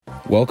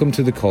Welcome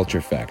to The Culture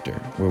Factor,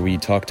 where we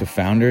talk to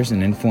founders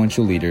and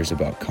influential leaders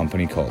about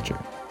company culture.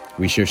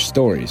 We share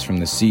stories from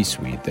the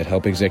C-suite that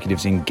help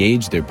executives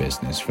engage their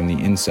business from the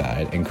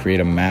inside and create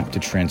a map to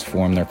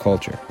transform their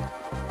culture.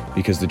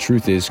 Because the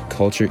truth is,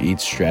 culture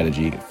eats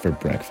strategy for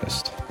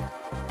breakfast.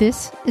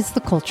 This is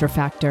The Culture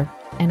Factor,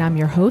 and I'm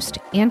your host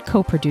and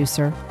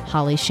co-producer,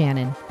 Holly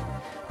Shannon.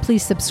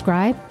 Please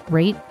subscribe,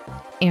 rate,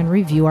 and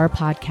review our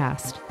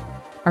podcast.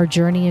 Our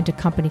journey into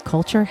company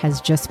culture has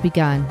just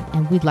begun,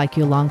 and we'd like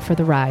you along for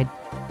the ride.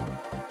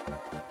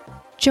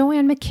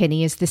 Joanne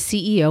McKinney is the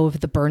CEO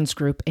of the Burns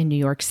Group in New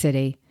York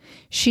City.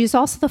 She is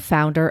also the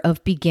founder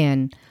of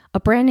Begin,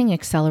 a branding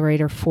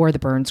accelerator for the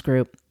Burns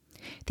Group.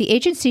 The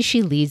agency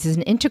she leads is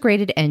an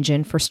integrated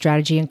engine for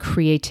strategy and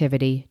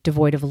creativity,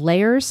 devoid of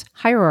layers,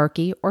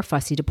 hierarchy, or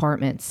fussy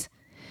departments.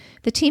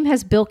 The team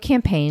has built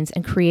campaigns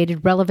and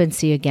created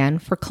relevancy again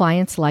for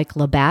clients like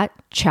Labatt,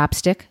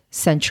 Chapstick,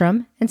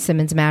 Centrum, and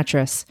Simmons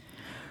Mattress.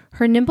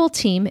 Her nimble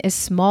team is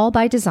small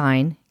by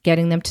design,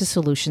 getting them to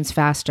solutions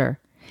faster.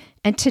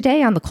 And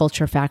today on The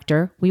Culture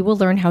Factor, we will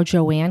learn how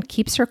Joanne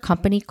keeps her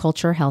company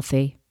culture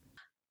healthy.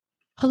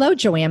 Hello,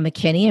 Joanne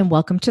McKinney, and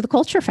welcome to The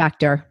Culture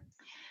Factor.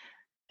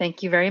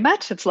 Thank you very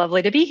much. It's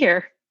lovely to be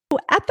here.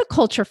 At The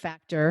Culture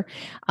Factor,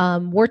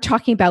 we're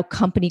talking about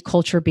company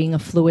culture being a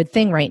fluid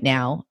thing right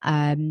now.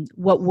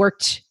 What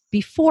worked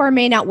before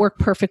may not work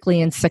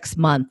perfectly in 6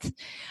 months.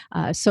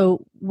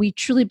 So we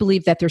truly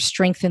believe that there's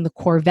strength in the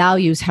core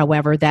values,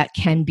 however, that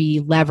can be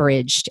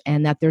leveraged,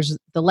 and that there's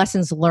the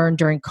lessons learned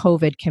during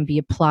COVID can be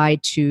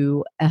applied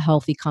to a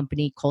healthy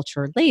company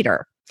culture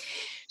later.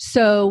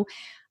 So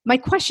my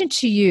question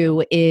to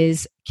you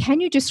is,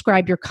 can you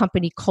describe your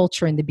company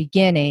culture in the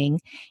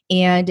beginning?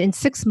 And in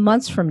 6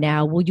 months from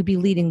now, will you be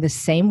leading the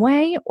same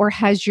way, or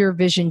has your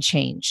vision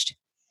changed?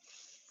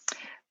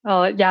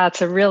 Well, yeah,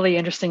 it's a really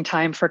interesting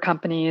time for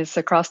companies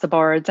across the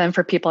boards and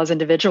for people as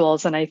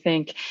individuals. And I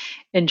think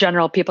in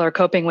general, people are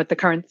coping with the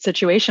current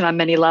situation on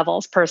many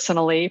levels,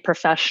 personally,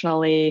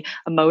 professionally,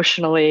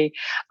 emotionally.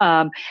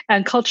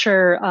 And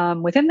culture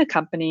within the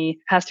company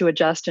has to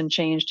adjust and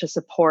change to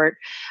support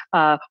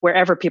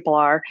wherever people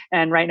are.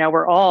 And right now,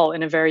 we're all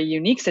in a very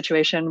unique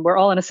situation. We're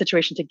all in a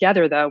situation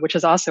together, though, which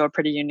is also a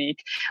pretty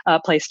unique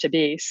place to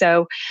be.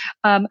 So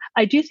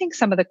I do think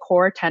some of the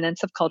core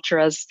tenets of culture,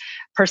 as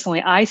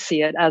personally I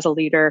see it as a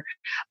leader,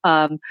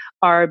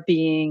 are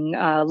being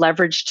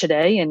leveraged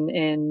today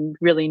in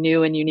really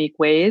new and unique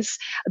ways.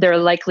 There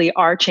likely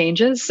are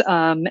changes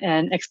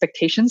and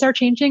expectations are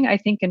changing, I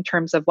think, in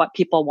terms of what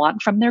people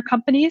want from their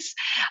companies,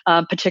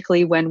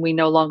 particularly when we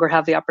no longer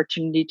have the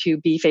opportunity to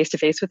be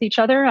face-to-face with each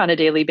other on a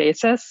daily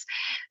basis.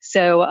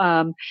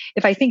 So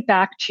if I think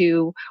back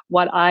to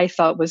what I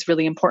thought was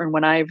really important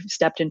when I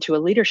stepped into a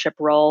leadership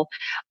role,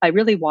 I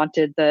really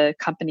wanted the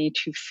company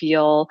to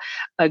feel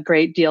a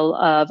great deal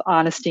of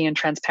honesty and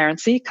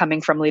transparency coming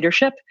from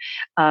leadership,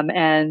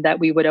 and that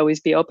we would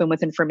always be open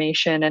with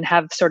information and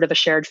have sort of a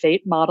shared fate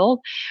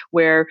model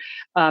where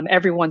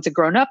everyone's a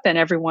grown-up and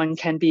everyone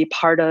can be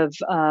part of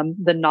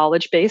the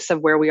knowledge base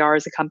of where we are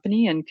as a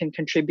company and can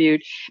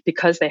contribute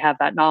because they have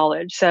that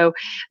knowledge. So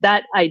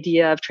that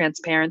idea of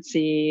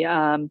transparency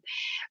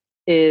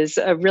is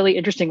a really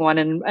interesting one,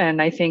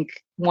 and I think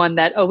one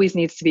that always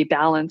needs to be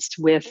balanced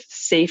with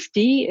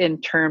safety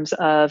in terms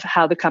of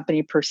how the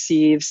company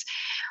perceives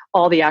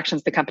all the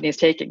actions the company is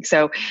taking.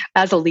 So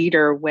as a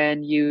leader,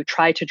 when you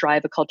try to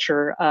drive a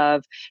culture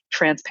of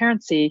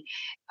transparency,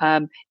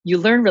 you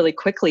learn really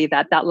quickly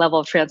that that level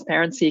of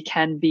transparency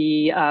can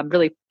be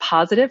really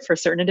positive for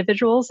certain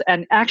individuals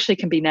and actually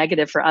can be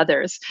negative for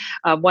others.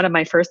 One of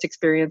my first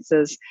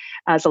experiences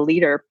as a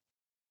leader,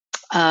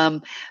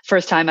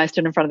 first time I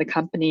stood in front of the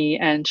company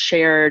and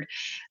shared,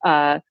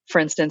 for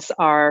instance,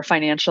 our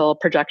financial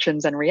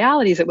projections and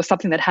realities, it was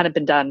something that hadn't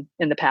been done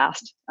in the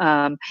past.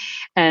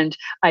 And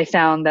I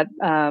found that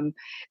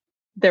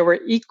there were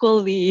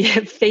equally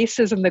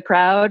faces in the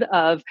crowd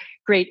of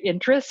great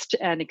interest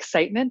and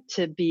excitement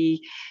to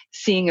be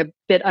seeing a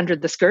bit under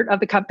the skirt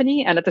of the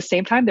company. And at the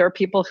same time, there were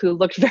people who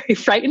looked very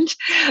frightened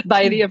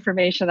by the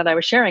information that I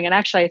was sharing. And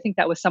actually, I think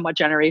that was somewhat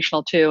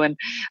generational too. And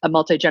a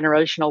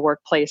multi-generational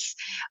workplace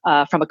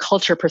from a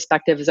culture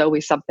perspective is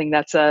always something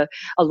that's a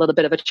little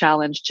bit of a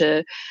challenge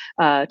to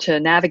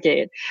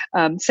navigate.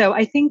 So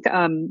I think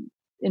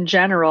in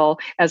general,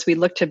 as we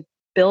look to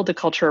build a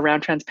culture around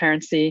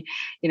transparency,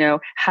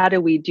 how do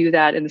we do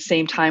that in the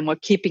same time while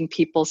keeping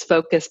people's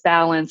focus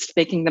balanced,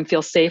 making them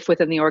feel safe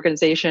within the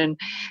organization,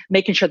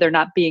 making sure they're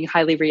not being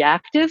highly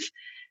reactive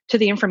to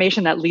the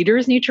information that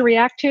leaders need to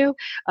react to.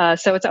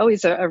 So it's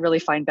always a really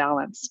fine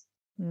balance.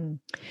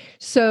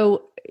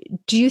 So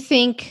do you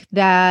think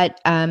that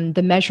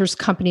the measures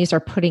companies are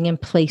putting in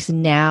place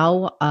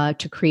now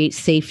to create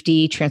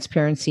safety,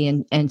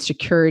 transparency, and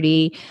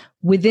security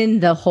within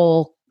the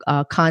whole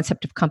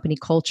concept of company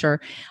culture,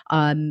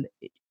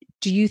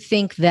 do you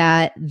think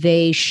that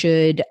they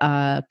should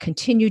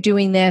continue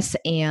doing this?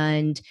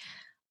 And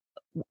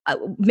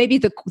maybe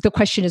the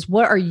question is,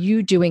 what are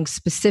you doing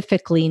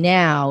specifically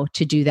now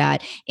to do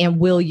that? And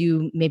will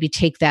you maybe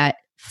take that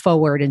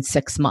forward in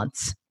 6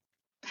 months?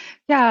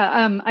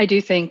 I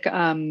do think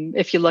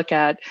if you look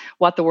at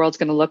what the world's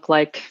going to look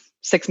like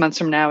 6 months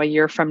from now, a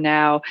year from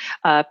now,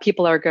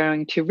 people are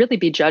going to really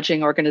be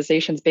judging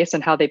organizations based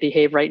on how they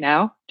behave right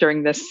now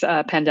during this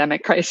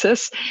pandemic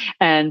crisis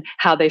and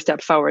how they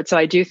step forward. So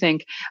I do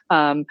think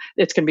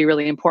it's going to be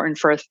really important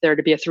for there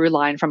to be a through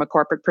line from a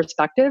corporate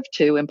perspective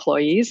to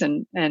employees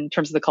and in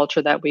terms of the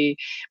culture that we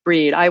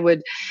breed. I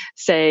would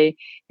say,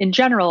 in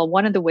general,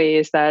 one of the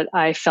ways that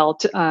I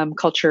felt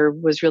culture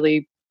was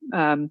really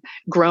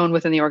grown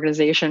within the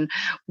organization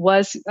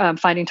was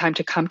finding time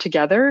to come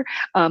together,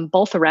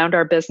 both around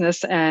our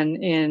business and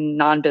in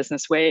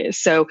non-business ways.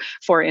 So,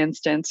 for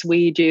instance,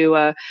 we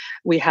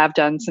have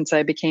done since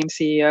I became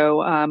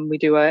CEO, we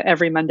do a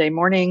every Monday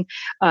morning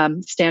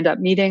stand-up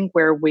meeting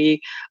where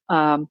we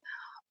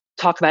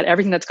talk about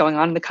everything that's going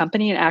on in the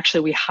company, and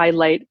actually we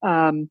highlight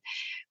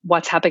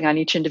what's happening on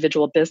each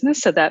individual business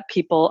so that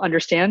people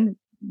understand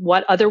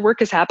what other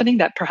work is happening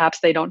that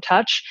perhaps they don't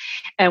touch.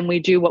 And we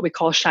do what we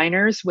call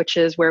shiners, which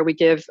is where we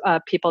give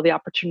people the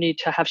opportunity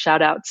to have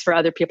shout outs for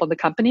other people in the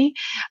company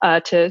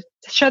to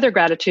show their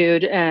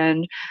gratitude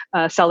and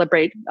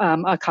celebrate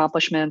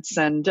accomplishments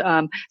and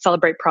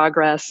celebrate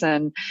progress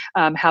and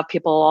have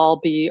people all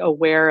be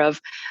aware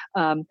of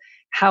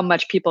how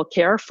much people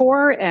care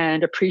for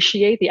and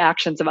appreciate the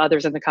actions of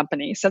others in the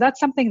company. So that's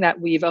something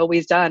that we've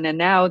always done. And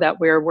now that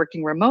we're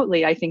working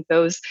remotely, I think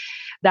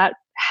that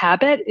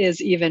habit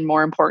is even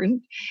more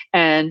important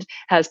and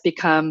has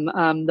become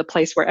the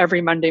place where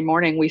every Monday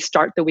morning we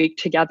start the week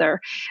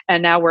together.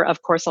 And now we're,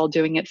 of course, all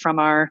doing it from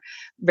our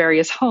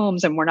various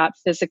homes and we're not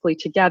physically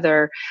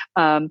together.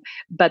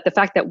 But the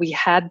fact that we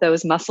had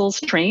those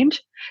muscles trained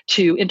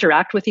to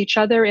interact with each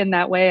other in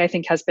that way, I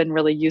think has been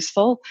really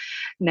useful.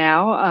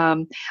 Now,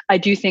 I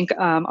do think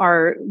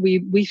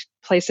we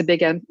place a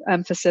big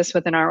emphasis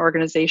within our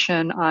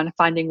organization on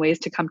finding ways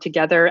to come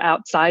together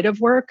outside of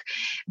work.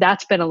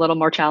 That's been a little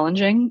more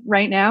challenging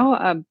right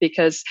now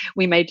because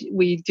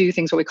we do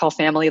things what we call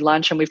family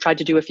lunch, and we've tried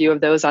to do a few of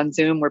those on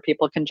Zoom where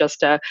people can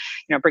just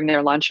bring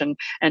their lunch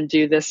and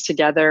do this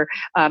together.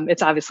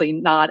 It's obviously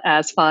not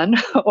as fun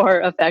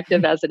or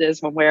effective as it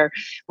is when we're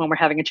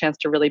having a chance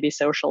to really be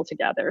social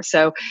together.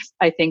 So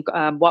I think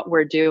what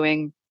we're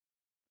doing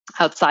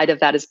outside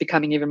of that is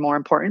becoming even more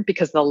important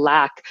because of the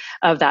lack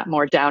of that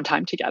more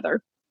downtime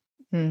together.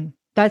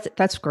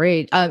 That's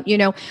great.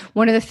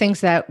 One of the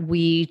things that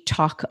we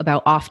talk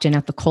about often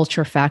at the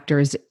Culture Factor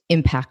is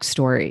impact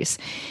stories.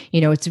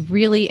 It's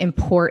really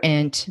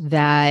important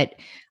that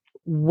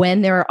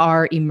when there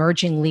are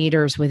emerging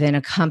leaders within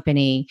a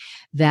company,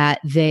 that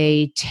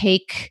we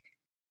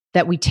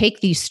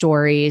take these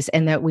stories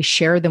and that we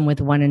share them with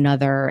one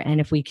another.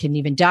 And if we can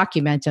even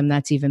document them,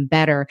 that's even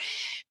better,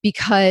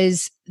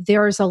 because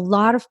there's a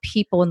lot of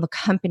people in the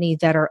company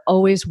that are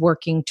always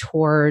working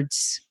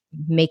towards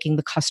making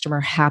the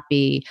customer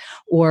happy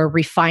or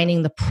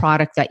refining the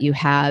product that you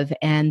have.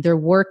 And they're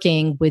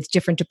working with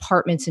different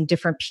departments and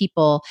different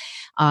people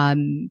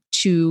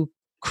to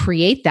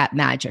create that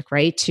magic,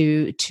 right?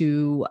 To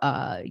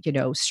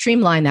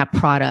streamline that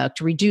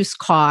product, reduce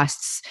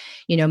costs,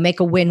 make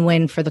a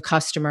win-win for the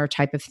customer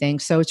type of thing.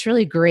 So it's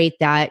really great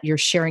that you're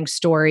sharing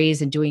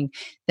stories and doing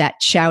that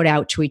shout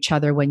out to each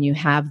other when you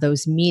have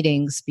those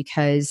meetings,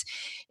 because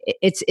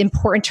it's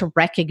important to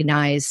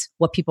recognize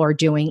what people are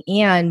doing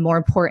and, more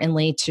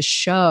importantly, to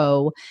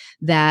show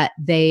that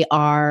they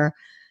are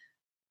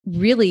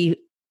really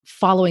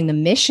following the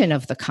mission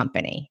of the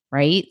company,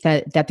 right?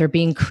 That they're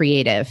being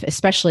creative,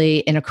 especially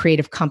in a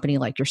creative company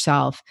like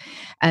yourself.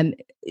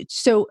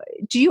 So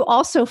do you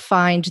also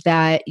find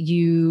that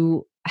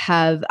you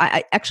have,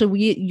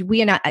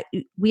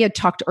 we had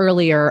talked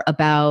earlier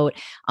about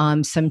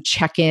some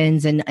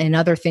check-ins and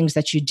other things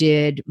that you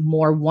did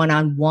more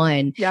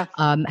one-on-one. Yeah.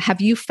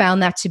 Have you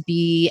found that to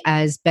be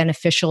as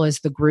beneficial as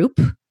the group?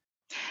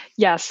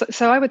 Yes.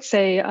 So I would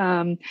say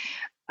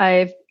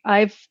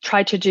I've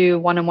tried to do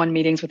one-on-one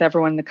meetings with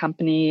everyone in the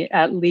company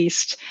at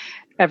least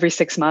every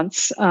 6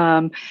 months,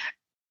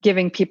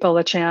 giving people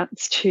a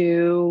chance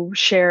to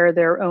share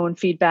their own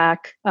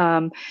feedback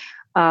on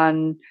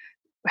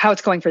how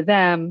it's going for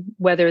them,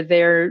 whether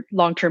their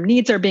long-term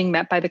needs are being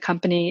met by the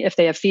company, if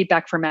they have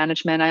feedback for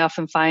management. I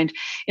often find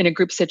in a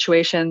group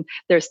situation,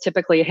 there's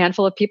typically a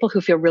handful of people who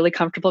feel really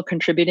comfortable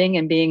contributing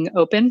and being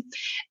open,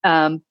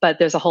 but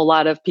there's a whole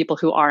lot of people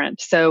who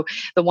aren't. So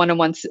the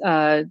one-on-ones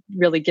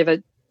really give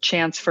a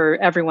chance for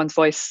everyone's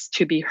voice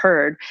to be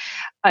heard.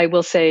 I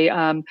will say,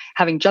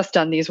 having just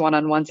done these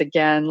one-on-ones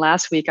again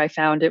last week, I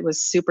found it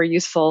was super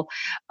useful.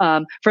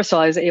 First of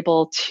all, I was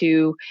able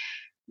to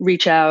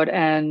reach out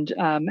and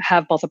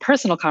have both a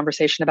personal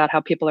conversation about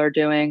how people are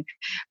doing,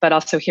 but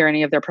also hear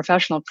any of their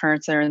professional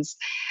concerns.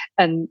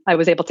 And I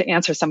was able to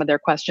answer some of their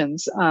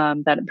questions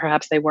that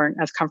perhaps they weren't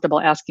as comfortable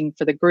asking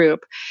for the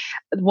group.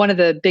 One of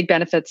the big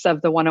benefits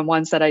of the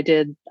one-on-ones that I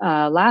did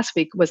last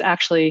week was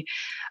actually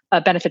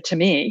a benefit to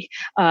me,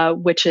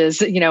 which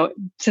is,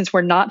 since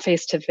we're not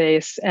face to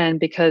face, and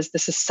because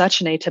this is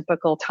such an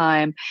atypical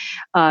time,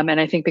 and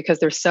I think because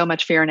there's so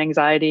much fear and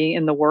anxiety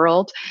in the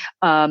world,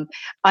 I'm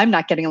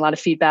not getting a lot of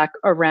feedback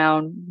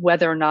around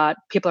whether or not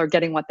people are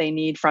getting what they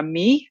need from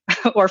me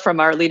or from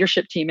our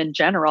leadership team in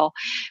general.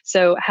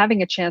 So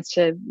having a chance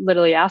to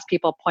literally ask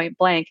people point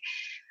blank,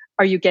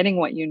 are you getting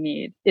what you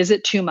need? Is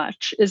it too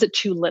much? Is it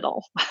too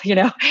little?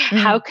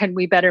 How can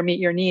we better meet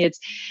your needs?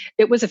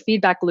 It was a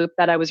feedback loop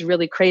that I was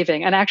really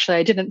craving. And actually,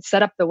 I didn't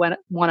set up the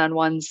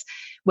one-on-ones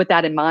with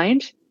that in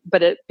mind,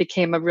 but it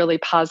became a really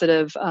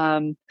positive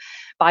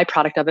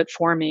byproduct of it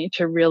for me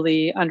to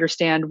really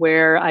understand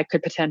where I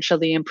could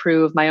potentially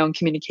improve my own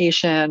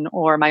communication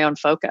or my own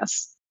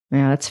focus.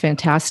 Yeah, that's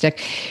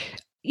fantastic.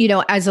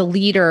 As a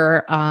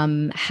leader,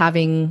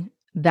 having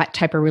that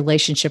type of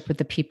relationship with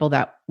the people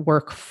that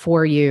work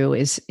for you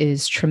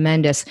is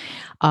tremendous.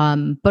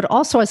 But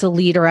also as a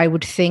leader, I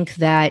would think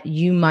that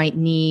you might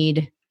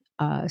need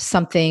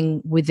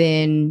something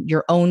within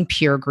your own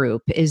peer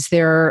group. Is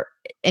there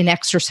an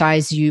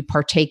exercise you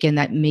partake in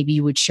that maybe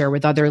you would share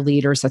with other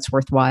leaders that's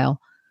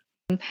worthwhile?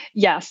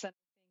 Yes.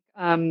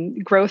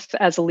 Growth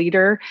as a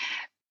leader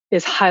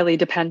is highly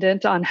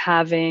dependent on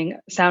having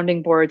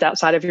sounding boards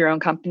outside of your own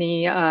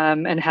company,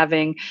 and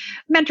having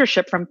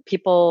mentorship from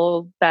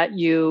people that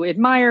you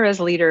admire as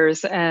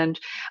leaders. And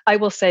I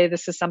will say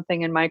this is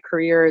something in my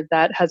career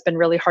that has been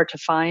really hard to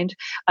find.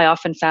 I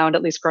often found,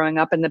 at least growing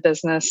up in the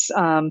business,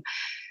 it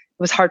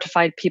was hard to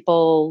find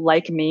people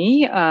like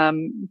me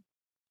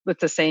with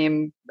the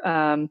same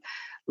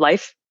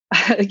life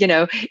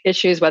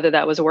issues, whether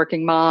that was a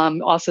working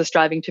mom, also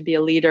striving to be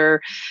a leader,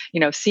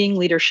 seeing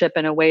leadership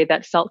in a way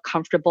that felt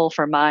comfortable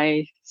for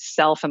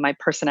myself and my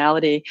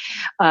personality.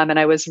 And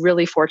I was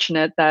really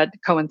fortunate that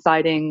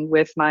coinciding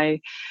with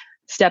my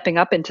stepping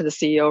up into the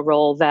CEO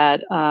role,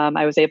 that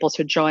I was able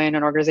to join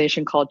an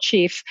organization called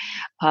Chief,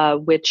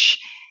 which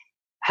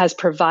has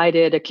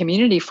provided a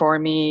community for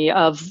me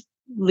of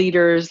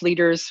leaders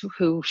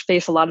who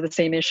face a lot of the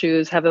same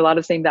issues, have a lot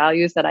of the same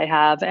values that I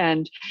have.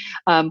 And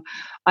I'm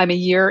a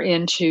year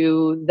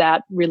into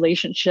that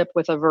relationship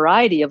with a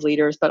variety of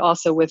leaders, but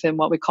also within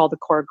what we call the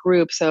core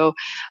group. So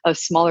a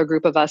smaller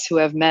group of us who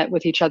have met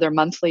with each other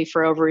monthly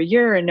for over a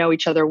year and know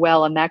each other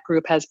well. And that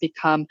group has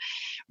become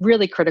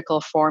really critical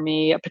for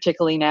me,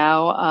 particularly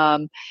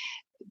now.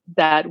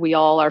 That we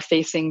all are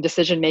facing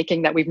decision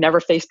making that we've never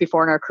faced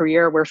before in our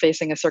career. We're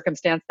facing a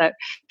circumstance that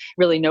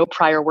really no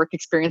prior work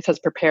experience has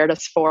prepared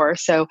us for.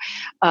 So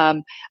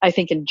I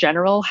think in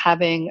general,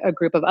 having a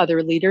group of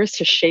other leaders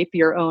to shape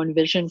your own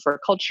vision for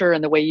culture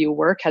and the way you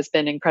work has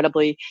been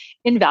incredibly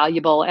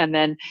invaluable. And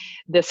then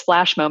this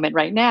flash moment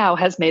right now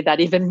has made that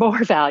even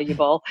more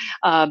valuable,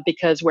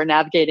 because we're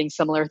navigating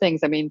similar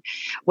things. I mean,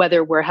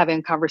 whether we're having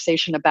a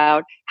conversation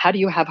about how do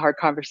you have hard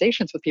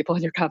conversations with people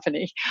in your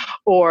company,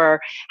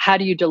 or how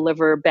do you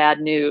deliver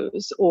bad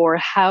news, or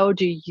how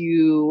do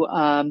you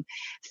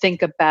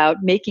think about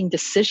making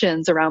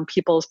decisions around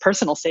people's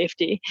personal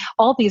safety.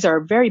 All these are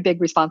very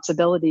big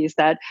responsibilities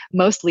that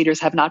most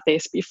leaders have not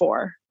faced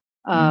before.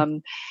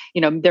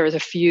 There's a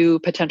few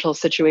potential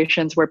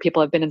situations where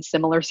people have been in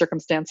similar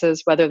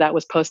circumstances, whether that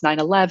was post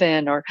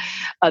 9/11 or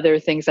other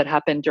things that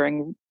happened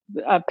during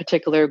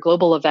particular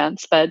global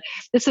events. But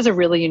this is a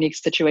really unique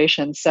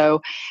situation. So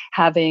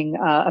having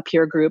a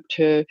peer group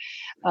to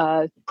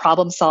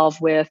problem solve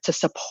with, to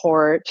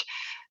support,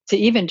 to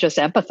even just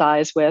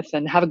empathize with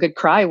and have a good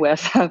cry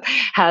with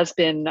has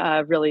been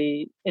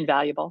really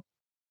invaluable.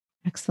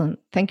 Excellent.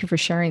 Thank you for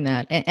sharing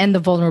that, and the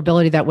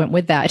vulnerability that went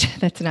with that.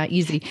 That's not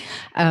easy.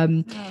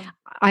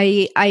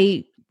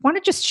 I want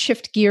to just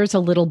shift gears a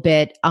little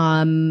bit.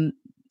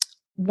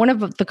 One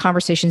of the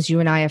conversations you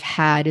and I have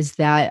had is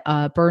that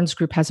Burns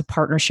Group has a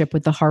partnership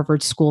with the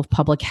Harvard School of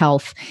Public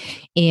Health.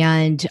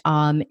 And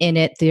in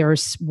it,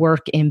 there's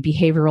work in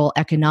behavioral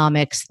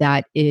economics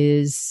that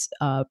is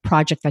a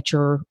project that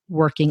you're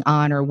working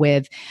on or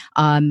with.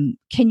 Can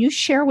you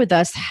share with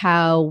us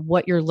how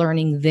what you're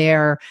learning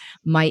there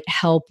might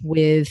help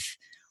with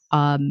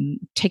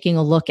taking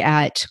a look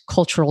at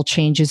cultural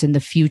changes in the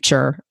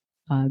future?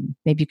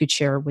 Maybe you could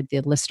share with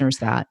the listeners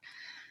that.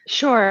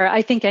 Sure.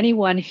 I think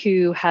anyone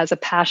who has a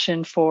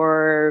passion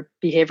for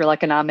behavioral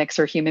economics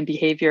or human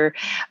behavior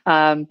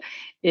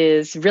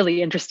is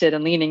really interested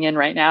in leaning in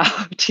right now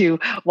to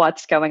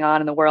what's going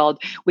on in the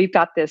world. We've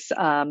got this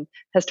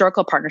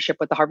historical partnership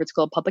with the Harvard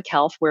School of Public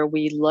Health where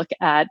we look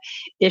at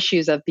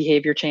issues of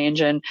behavior change,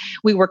 and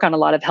we work on a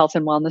lot of health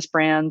and wellness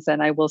brands.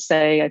 And I will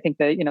say, I think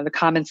that the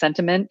common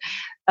sentiment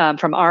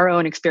from our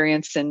own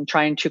experience in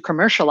trying to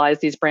commercialize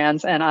these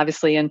brands, and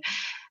obviously in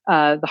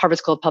the Harvard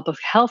School of Public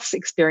Health's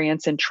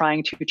experience in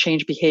trying to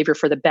change behavior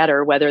for the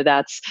better, whether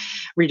that's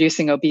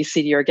reducing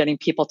obesity or getting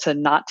people to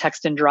not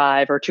text and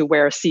drive or to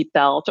wear a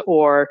seatbelt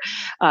or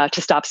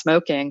to stop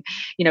smoking.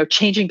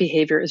 Changing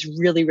behavior is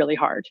really, really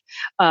hard.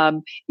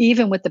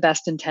 Even with the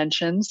best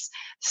intentions,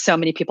 so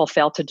many people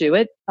fail to do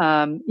it,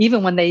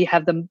 even when they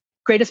have the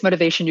greatest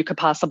motivation you could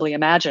possibly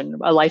imagine,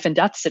 a life and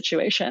death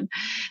situation.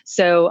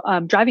 So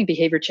driving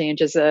behavior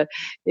change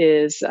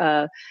is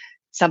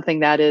something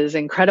that is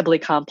incredibly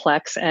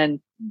complex and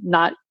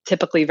not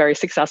typically very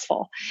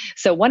successful.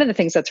 So one of the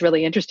things that's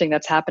really interesting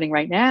that's happening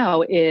right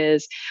now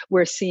is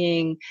we're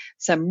seeing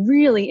some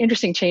really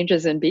interesting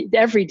changes in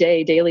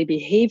everyday daily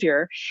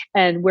behavior.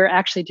 And we're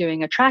actually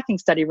doing a tracking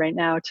study right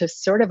now to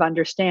sort of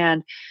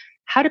understand,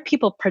 how do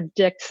people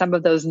predict some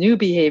of those new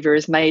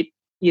behaviors might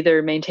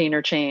either maintain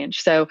or change?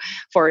 So,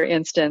 for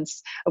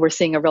instance, we're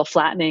seeing a real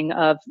flattening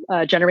of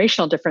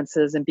generational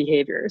differences in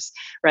behaviors,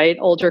 right?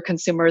 Older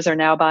consumers are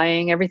now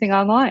buying everything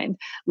online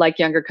like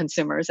younger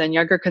consumers, and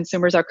younger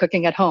consumers are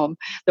cooking at home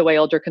the way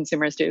older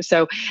consumers do.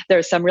 So,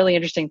 there's some really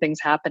interesting things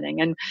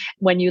happening. And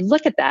when you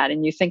look at that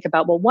and you think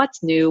about, well,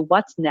 what's new,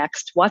 what's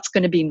next, what's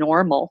going to be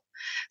normal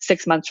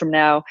 6 months from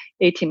now,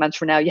 18 months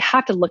from now, you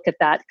have to look at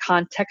that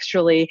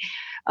contextually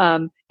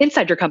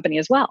inside your company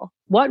as well.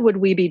 What would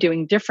we be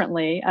doing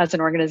differently as an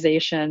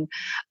organization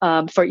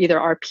for either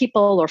our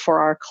people or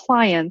for our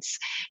clients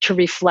to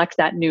reflect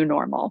that new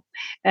normal?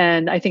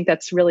 And I think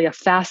that's really a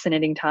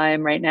fascinating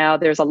time right now.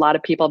 There's a lot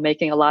of people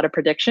making a lot of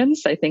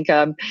predictions. I think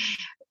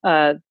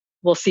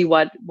we'll see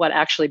what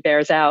actually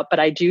bears out. But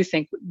I do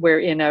think we're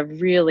in a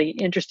really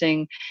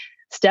interesting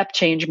step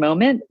change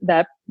moment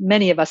that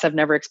many of us have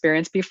never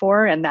experienced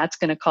before. And that's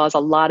going to cause a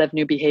lot of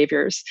new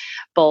behaviors,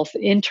 both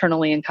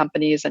internally in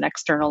companies and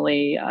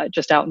externally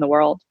just out in the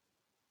world.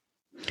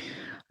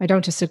 I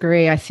don't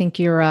disagree. I think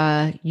you're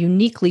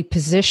uniquely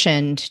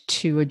positioned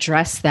to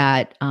address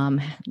that.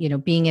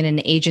 Being in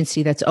an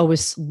agency that's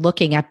always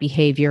looking at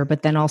behavior,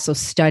 but then also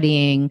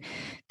studying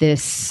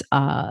this,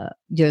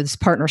 this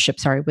partnership,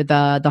 with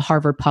the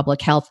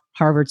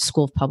Harvard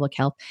School of Public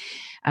Health.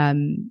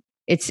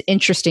 It's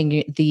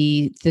interesting,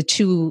 the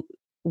two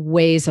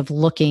ways of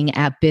looking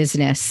at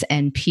business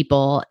and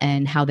people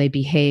and how they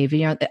behave.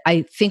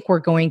 I think we're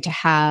going to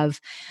have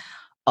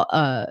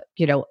a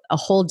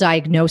whole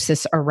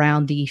diagnosis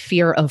around the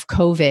fear of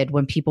COVID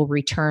when people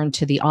return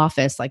to the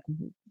office, like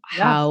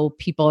how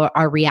people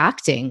are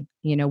reacting,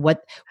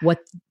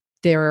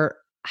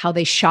 how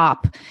they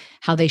shop,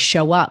 how they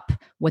show up,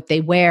 what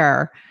they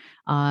wear,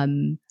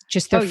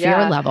 just their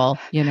fear level,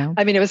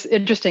 I mean, it was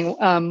interesting.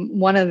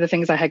 One of the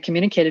things I had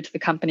communicated to the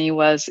company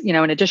was, in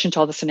addition to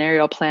all the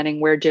scenario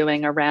planning we're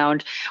doing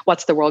around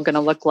what's the world going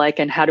to look like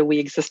and how do we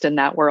exist in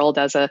that world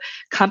as a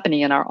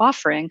company in our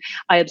offering,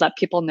 I had let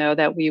people know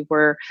that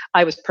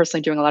I was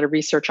personally doing a lot of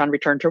research on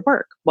return to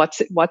work.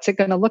 What's it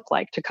going to look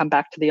like to come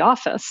back to the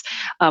office?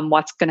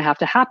 What's going to have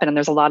to happen? And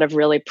there's a lot of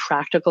really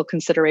practical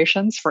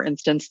considerations. For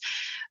instance,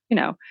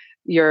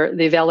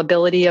 the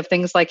availability of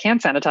things like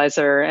hand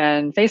sanitizer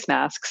and face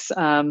masks,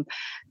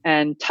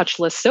 and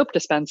touchless soap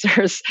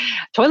dispensers,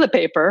 toilet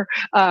paper,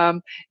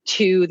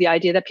 to the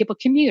idea that people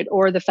commute,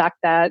 or the fact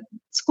that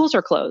schools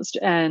are closed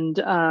and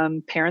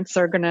parents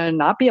are going to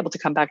not be able to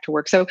come back to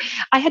work. So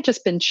I had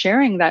just been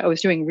sharing that I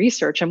was doing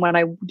research. And when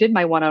I did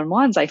my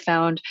one-on-ones, I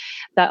found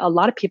that a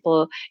lot of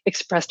people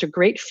expressed a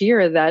great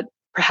fear that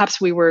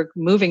perhaps we were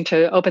moving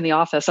to open the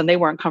office and they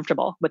weren't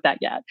comfortable with that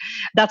yet.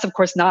 That's of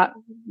course not,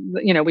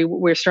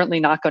 we're certainly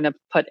not going to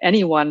put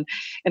anyone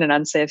in an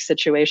unsafe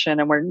situation,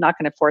 and we're not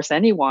going to force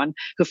anyone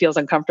who feels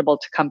uncomfortable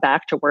to come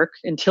back to work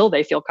until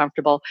they feel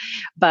comfortable.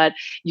 But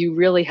you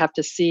really have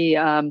to see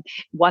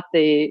what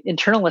the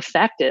internal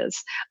effect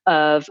is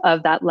of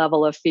that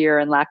level of fear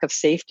and lack of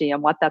safety,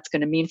 and what that's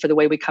going to mean for the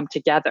way we come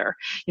together.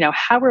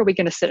 How are we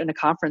going to sit in a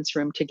conference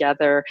room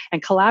together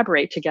and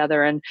collaborate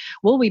together? And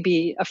will we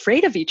be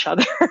afraid of each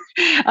other?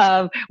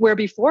 Where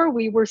before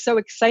we were so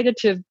excited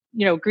to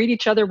greet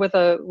each other with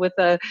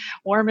a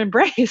warm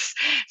embrace.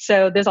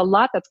 So there's a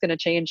lot that's going to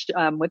change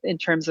in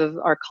terms of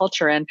our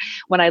culture. And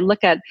when I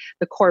look at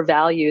the core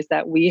values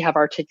that we have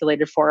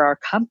articulated for our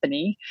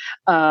company,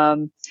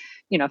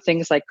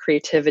 things like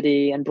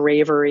creativity and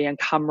bravery and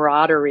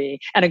camaraderie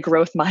and a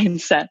growth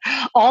mindset,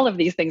 all of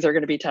these things are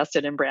going to be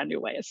tested in brand new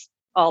ways.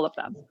 All of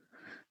them.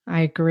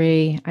 I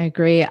agree.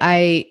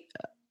 I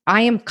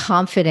am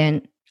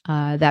confident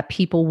that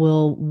people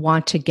will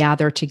want to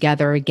gather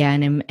together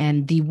again,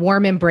 and the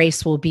warm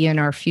embrace will be in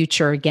our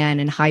future again,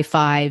 and high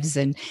fives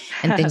and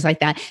things like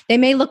that. They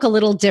may look a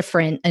little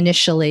different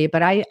initially,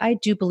 but I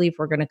do believe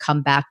we're going to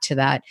come back to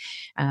that.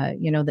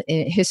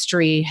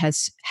 History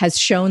has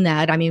shown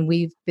that. I mean,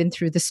 we've been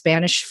through the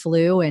Spanish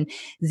flu and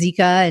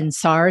Zika and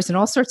SARS and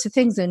all sorts of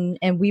things, and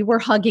we were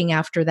hugging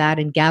after that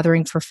and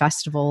gathering for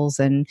festivals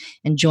and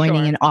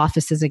joining in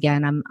offices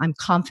again. I'm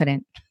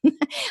confident.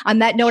 On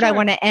that note, I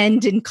want to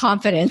end in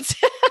confidence.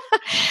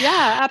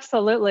 Yeah,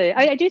 absolutely.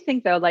 I do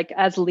think though, like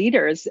as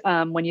leaders,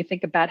 when you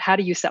think about how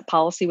do you set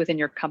policy within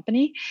your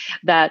company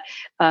that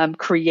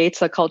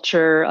creates a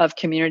culture of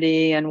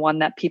community and one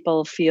that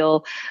people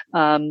feel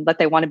that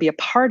they want to be a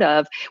part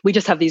of, we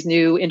just have these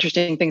new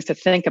interesting things to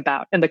think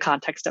about in the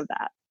context of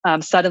that.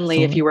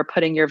 Suddenly, if you were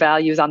putting your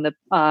values on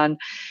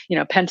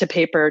pen to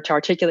paper to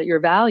articulate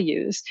your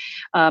values,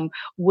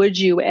 would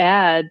you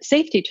add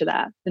safety to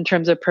that in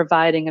terms of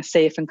providing a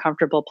safe and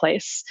comfortable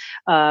place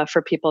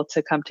for people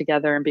to come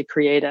together and be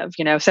creative?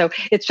 So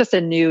it's just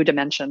a new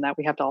dimension that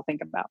we have to all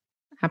think about.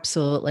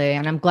 Absolutely.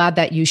 And I'm glad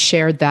that you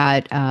shared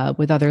that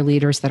with other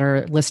leaders that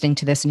are listening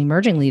to this and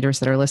emerging leaders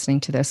that are listening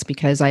to this,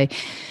 because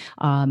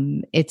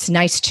it's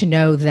nice to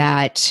know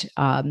that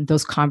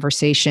those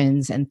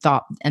conversations and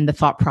the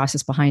thought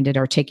process behind it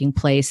are taking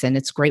place. And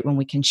it's great when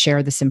we can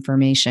share this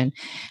information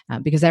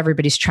because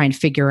everybody's trying to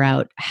figure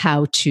out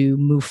how to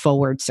move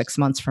forward 6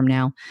 months from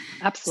now.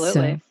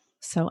 Absolutely.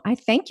 So I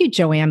thank you,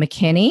 Joanne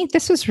McKinney.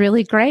 This was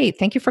really great.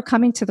 Thank you for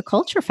coming to the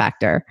Culture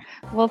Factor.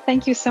 Well,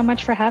 thank you so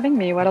much for having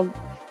me. What a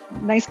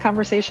nice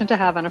conversation to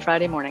have on a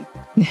Friday morning.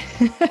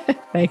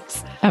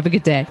 Thanks. Have a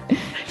good day.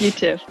 You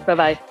too.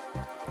 Bye-bye.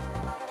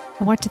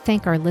 I want to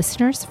thank our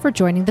listeners for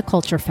joining the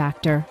Culture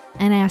Factor,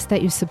 and I ask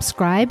that you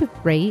subscribe,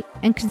 rate,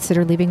 and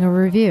consider leaving a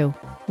review.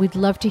 We'd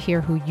love to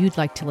hear who you'd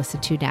like to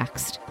listen to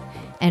next.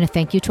 And a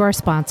thank you to our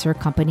sponsor,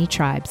 Company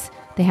Tribes.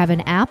 They have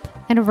an app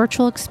and a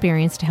virtual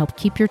experience to help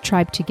keep your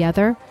tribe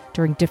together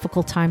during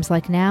difficult times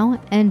like now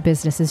and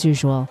business as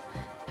usual.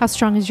 How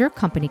strong is your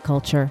company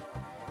culture?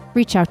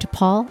 Reach out to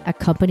Paul at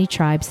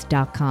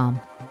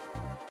companytribes.com.